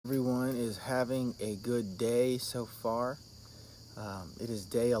having a good day so far. It is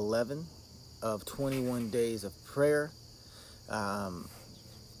day 11 of 21 days of prayer. Um,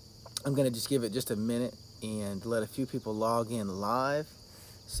 I'm going to just give it just a minute and let a few people log in live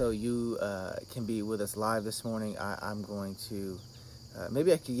so you can be with us live this morning. I'm going to,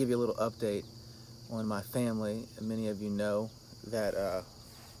 maybe I could give you a little update on my family. Many of you know that,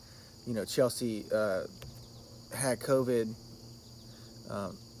 Chelsea had COVID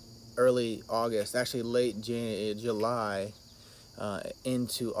early August, actually late July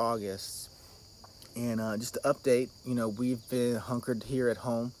into August. And just to update, we've been hunkered here at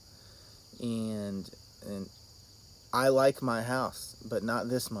home, and I like my house, but not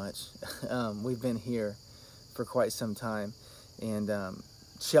this much. We've been here for quite some time, and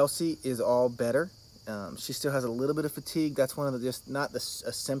Chelsea is all better. She still has a little bit of fatigue. That's one of the, just not a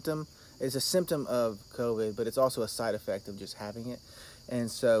symptom. It's a symptom of COVID, but it's also a side effect of just having it. And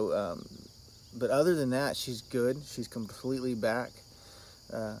so, but other than that, she's good. She's completely back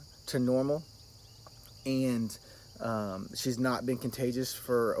to normal. And she's not been contagious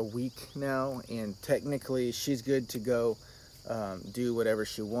for a week now. And technically, she's good to go do whatever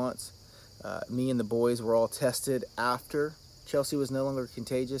she wants. Me and the boys were all tested after Chelsea was no longer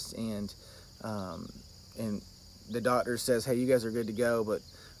contagious. And the doctor says, hey, you guys are good to go, but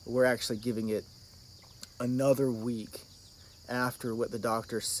we're actually giving it another week after what the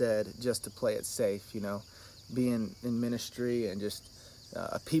doctor said, just to play it safe. Being in ministry and just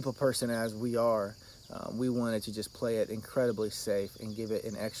a people person as we are, we wanted to just play it incredibly safe and give it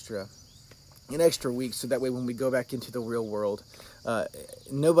an extra week, so that way when we go back into the real world,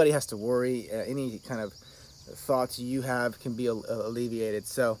 nobody has to worry. Any kind of thoughts you have can be alleviated.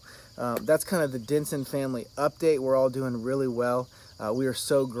 So that's kind of the Denson family update. We're all doing really well. We are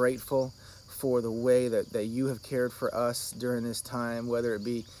so grateful for the way that you have cared for us during this time, whether it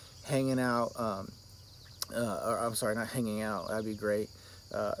be hanging out, or I'm sorry, not hanging out, that'd be great,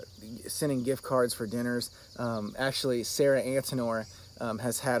 sending gift cards for dinners. Actually, Sarah Antonor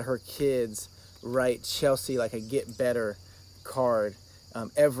has had her kids write Chelsea like a Get Better card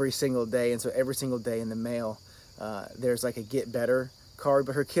every single day, and so every single day in the mail there's like a Get Better card,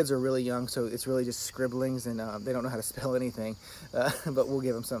 but her kids are really young, so it's really just scribblings, and they don't know how to spell anything, but we'll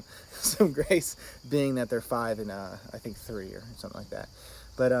give them some grace, being that they're 5 and I think 3 or something like that.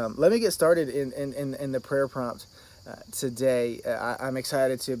 But let me get started in the prayer prompt today. I'm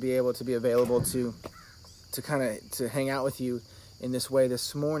excited to be able to be available to hang out with you in this way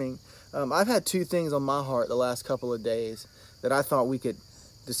this morning. I've had 2 things on my heart the last couple of days that I thought we could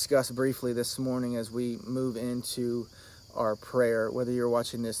discuss briefly this morning as we move into our prayer, whether you're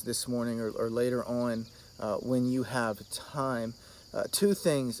watching this morning or later on when you have time. 2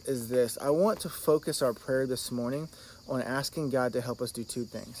 things is this. I want to focus our prayer this morning on asking God to help us do 2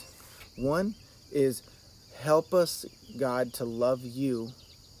 things. One is help us, God, to love you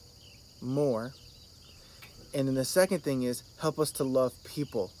more. And then the second thing is help us to love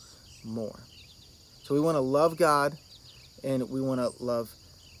people more. So we want to love God and we want to love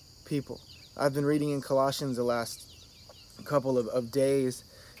people. I've been reading in Colossians the last couple of days,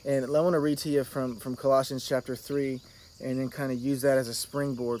 and I want to read to you from Colossians chapter 3, and then kind of use that as a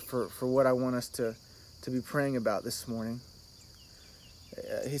springboard for what I want us to be praying about this morning.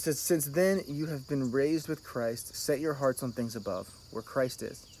 He says, since then you have been raised with Christ, set your hearts on things above, where Christ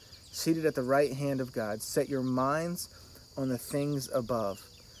is, seated at the right hand of God. Set your minds on the things above,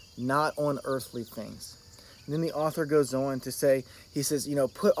 not on earthly things. And then the author goes on to say, he says,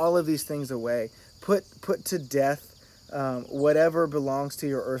 put all of these things away. Put to death whatever belongs to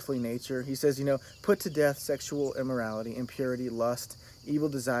your earthly nature. He says, put to death sexual immorality, impurity, lust, evil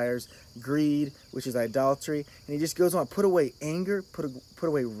desires, greed, which is idolatry. And he just goes on, put away anger, put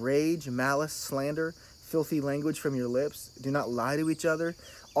away rage, malice, slander, filthy language from your lips. Do not lie to each other.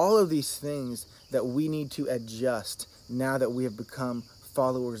 All of these things that we need to adjust now that we have become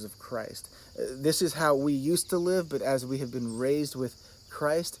followers of Christ. This is how we used to live, but as we have been raised with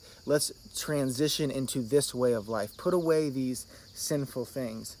Christ, let's transition into this way of life. Put away these sinful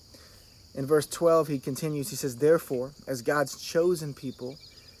things. In verse 12, he continues, he says, therefore, as God's chosen people,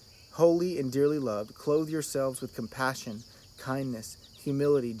 holy and dearly loved, clothe yourselves with compassion, kindness,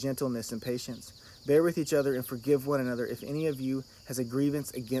 humility, gentleness, and patience. Bear with each other and forgive one another if any of you has a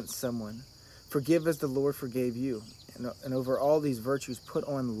grievance against someone. Forgive as the Lord forgave you. And over all these virtues, put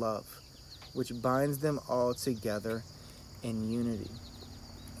on love, which binds them all together in unity.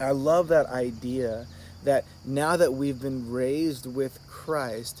 I love that idea that now that we've been raised with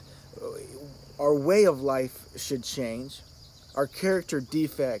Christ, our way of life should change. Our character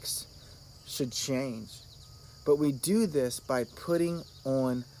defects should change. But we do this by putting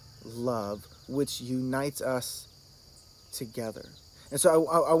on love, which unites us together. And so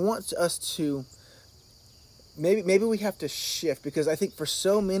I want us to, maybe we have to shift, because I think for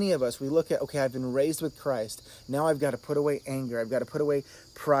so many of us, we look at, okay, I've been raised with Christ. Now I've got to put away anger. I've got to put away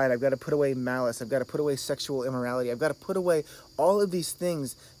pride. I've got to put away malice. I've got to put away sexual immorality. I've got to put away all of these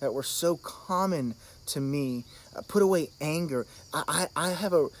things that were so common to me. Put away anger.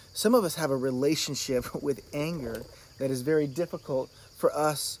 Some of us have a relationship with anger that is very difficult for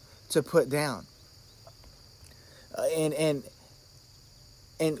us to put down.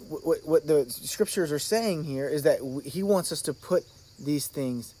 And what the scriptures are saying here is that he wants us to put these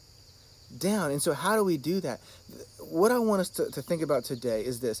things down. And so how do we do that? What I want us to think about today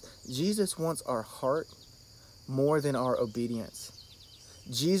is this. Jesus wants our heart more than our obedience.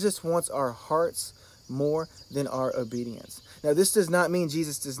 Jesus wants our hearts more than our obedience. Now, this does not mean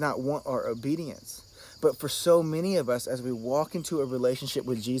Jesus does not want our obedience. But for so many of us, as we walk into a relationship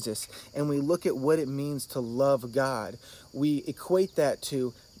with Jesus and we look at what it means to love God, we equate that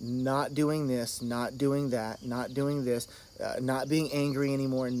to not doing this, not doing that, not doing this, not being angry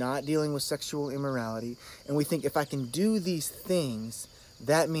anymore, not dealing with sexual immorality. And we think if I can do these things,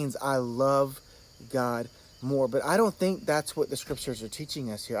 that means I love God more. But I don't think that's what the scriptures are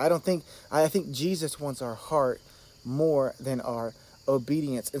teaching us here. I think Jesus wants our heart more than our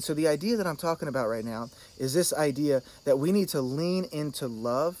obedience. And so the idea that I'm talking about right now is this idea that we need to lean into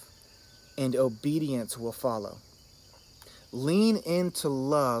love and obedience will follow. Lean into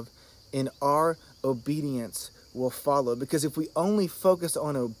love and our obedience will follow. Because if we only focus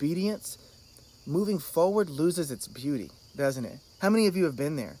on obedience, moving forward loses its beauty, doesn't it? How many of you have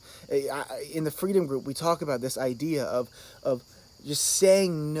been there? In the Freedom Group, we talk about this idea of just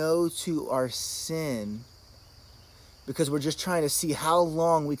saying no to our sin because we're just trying to see how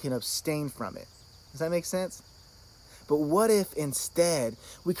long we can abstain from it. Does that make sense? But what if instead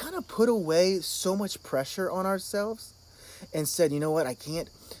we kind of put away so much pressure on ourselves and said, you know what, I can't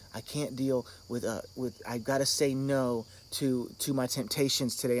deal with I've got to say no to my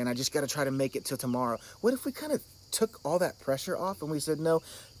temptations today, and I just got to try to make it till tomorrow. What if we kind of took all that pressure off and we said, no,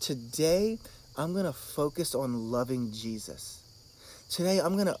 today I'm going to focus on loving Jesus. Today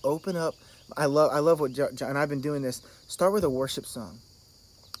I'm going to open up. I love what John, and I've been doing this. Start with a worship song.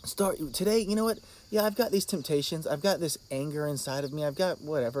 Start today. You know what? Yeah, I've got these temptations. I've got this anger inside of me. I've got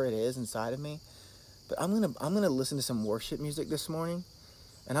whatever it is inside of me. But I'm gonna listen to some worship music this morning,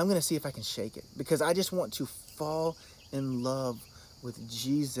 and I'm gonna see if I can shake it, because I just want to fall in love with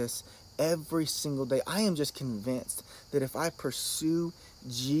Jesus every single day. I am just convinced that if I pursue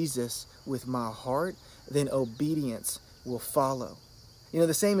Jesus with my heart, then obedience will follow. You know,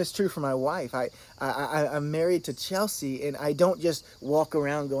 the same is true for my wife. I'm married to Chelsea, and I don't just walk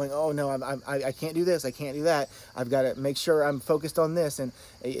around going, oh, no, I can't do this, I can't do that. I've got to make sure I'm focused on this, and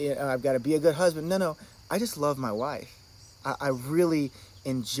I've got to be a good husband. No, I just love my wife. I really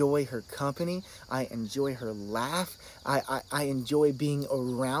enjoy her company. I enjoy her laugh. I enjoy being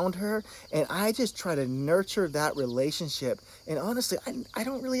around her, and I just try to nurture that relationship. And honestly, I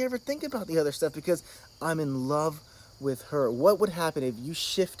don't really ever think about the other stuff because I'm in love with her. What would happen if you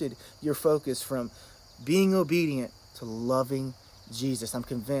shifted your focus from being obedient to loving Jesus? I'm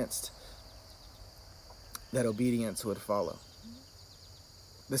convinced that obedience would follow.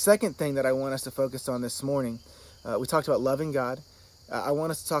 The second thing that I want us to focus on this morning, we talked about loving God. I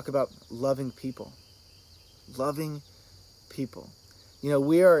want us to talk about loving people. Loving people. You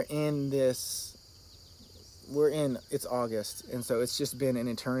know, it's August, and so it's just been an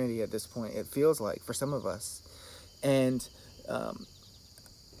eternity at this point, it feels like, for some of us. And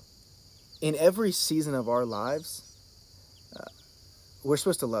in every season of our lives, we're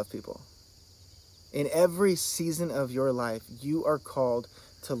supposed to love people. In every season of your life, you are called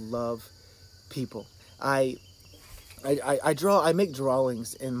to love people. I make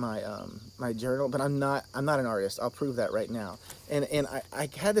drawings in my my journal, but I'm not an artist. I'll prove that right now. And I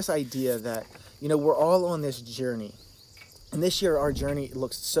had this idea that, you know, we're all on this journey. And this year, our journey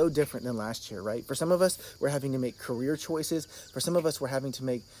looks so different than last year, right? For some of us, we're having to make career choices. For some of us, we're having to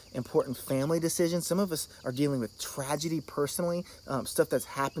make important family decisions. Some of us are dealing with tragedy personally, stuff that's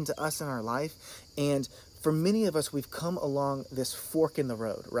happened to us in our life. And for many of us, we've come along this fork in the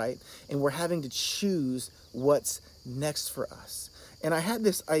road, right? And we're having to choose what's next for us. And I had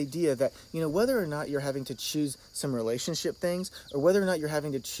this idea that, you know, whether or not you're having to choose some relationship things, or whether or not you're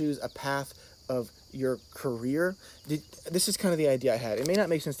having to choose a path of your career, this is kind of the idea I had. It may not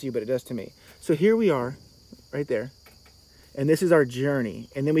make sense to you, but it does to me. So here we are, right there, and this is our journey,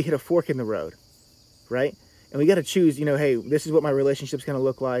 and then we hit a fork in the road, right? And we got to choose, hey, this is what my relationship's going to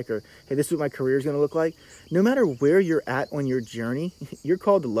look like, or hey, this is what my career is going to look like. No matter where you're at on your journey, you're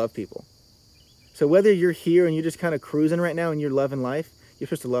called to love people. So whether you're here and you're just kind of cruising right now and you're loving life, you're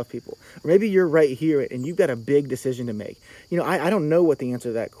supposed to love people. Or maybe you're right here and you've got a big decision to make. I don't know what the answer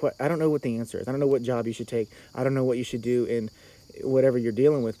to that. I don't know what the answer is. I don't know what job you should take. I don't know what you should do in whatever you're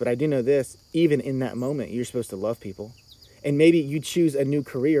dealing with. But I do know this, even in that moment, you're supposed to love people. And maybe you choose a new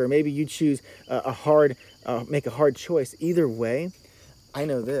career, or maybe you choose make a hard choice. Either way, I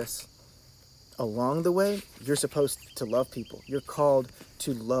know this. Along the way, you're supposed to love people. You're called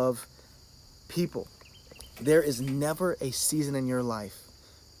to love people. There is never a season in your life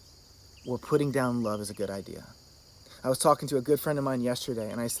where putting down love is a good idea. I was talking to a good friend of mine yesterday,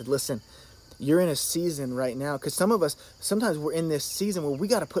 and I said, listen, you're in a season right now, because some of us, sometimes we're in this season where we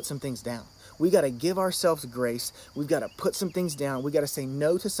got to put some things down. We got to give ourselves grace. We've got to put some things down. We got to say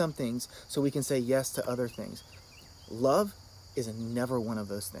no to some things so we can say yes to other things. Love is never one of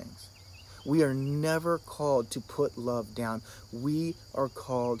those things. We are never called to put love down. We are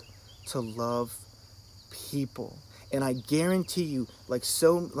called to love people. And I guarantee you, like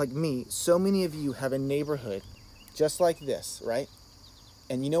me, so many of you have a neighborhood just like this, right?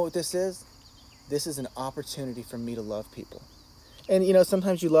 And you know what this is? This is an opportunity for me to love people. And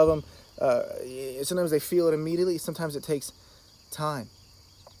sometimes you love them. Sometimes they feel it immediately. Sometimes it takes time.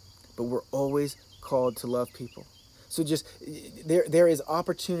 But we're always called to love people. So just there is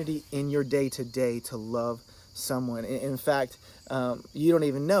opportunity in your day-to-day to love someone. In fact, you don't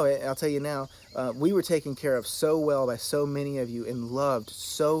even know it. I'll tell you now, we were taken care of so well by so many of you and loved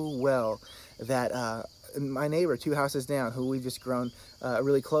so well that my neighbor 2 houses down, who we've just grown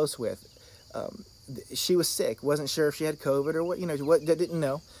really close with, she was sick. Wasn't sure if she had COVID or what, didn't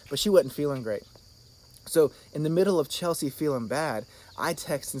know, but she wasn't feeling great. So in the middle of Chelsea feeling bad, I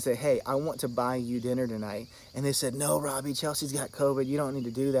text and say, hey, I want to buy you dinner tonight. And they said, no, Robbie, Chelsea's got COVID. You don't need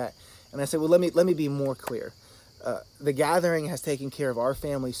to do that. And I said, well, let me be more clear. The gathering has taken care of our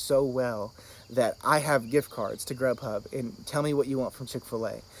family so well that I have gift cards to Grubhub and tell me what you want from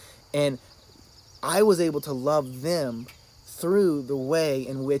Chick-fil-A. And I was able to love them through the way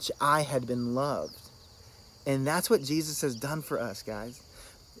in which I had been loved. And that's what Jesus has done for us, guys.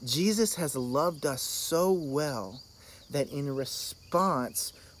 Jesus has loved us so well that in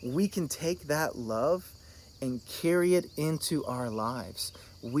response, we can take that love and carry it into our lives.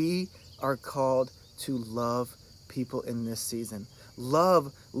 We are called to love people in this season.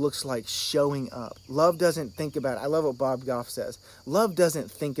 Love looks like showing up. Love doesn't think about it. I love what Bob Goff says. Love doesn't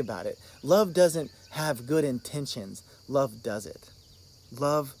think about it. Love doesn't have good intentions. Love does it.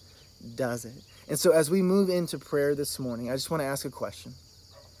 Love does it. And so as we move into prayer this morning, I just want to ask a question.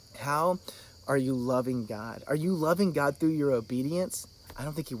 How are you loving God? Are you loving God through your obedience? I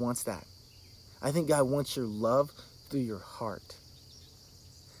don't think he wants that. I think God wants your love through your heart.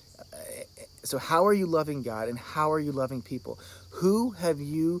 So how are you loving God, and how are you loving people? Who have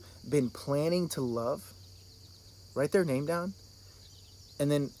you been planning to love? Write their name down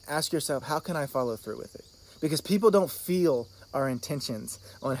and then ask yourself, how can I follow through with it? Because people don't feel our intentions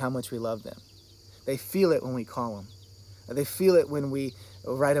on how much we love them. They feel it when we call them. They feel it when we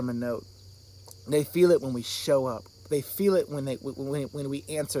write them a note. They feel it when we show up. They feel it when we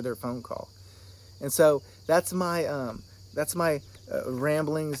answer their phone call. And so that's my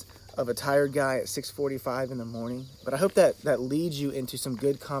ramblings of a tired guy at 6:45 in the morning. But I hope that leads you into some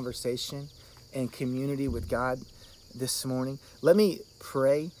good conversation and community with God this morning. Let me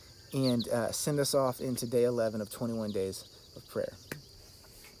pray and send us off into day 11 of 21 days of prayer.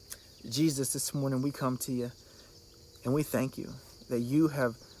 Jesus, this morning we come to you and we thank you that you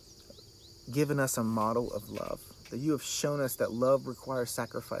have given us a model of love, that you have shown us that love requires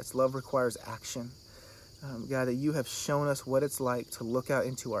sacrifice, love requires action. God, that you have shown us what it's like to look out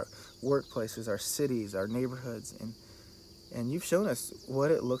into our workplaces, our cities, our neighborhoods, and you've shown us what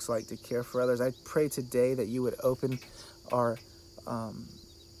it looks like to care for others. I pray today that you would open our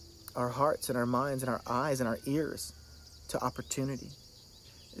hearts and our minds and our eyes and our ears to opportunity.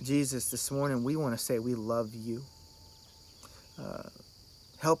 Jesus, this morning we want to say we love you.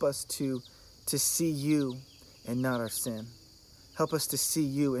 Help us to see you and not our sin. Help us to see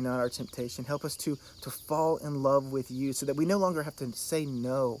you and not our temptation. Help us to fall in love with you so that we no longer have to say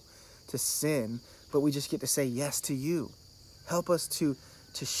no to sin, but we just get to say yes to you. Help us to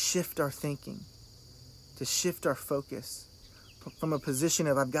shift our thinking, to shift our focus from a position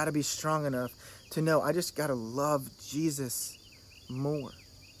of I've got to be strong enough to know I just got to love Jesus more.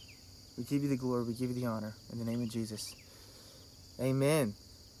 We give you the glory. We give you the honor. In the name of Jesus. Amen.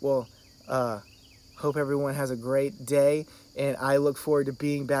 Well, hope everyone has a great day, and I look forward to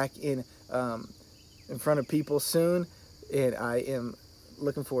being back in in front of people soon, and I am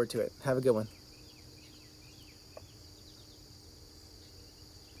looking forward to it. Have a good one.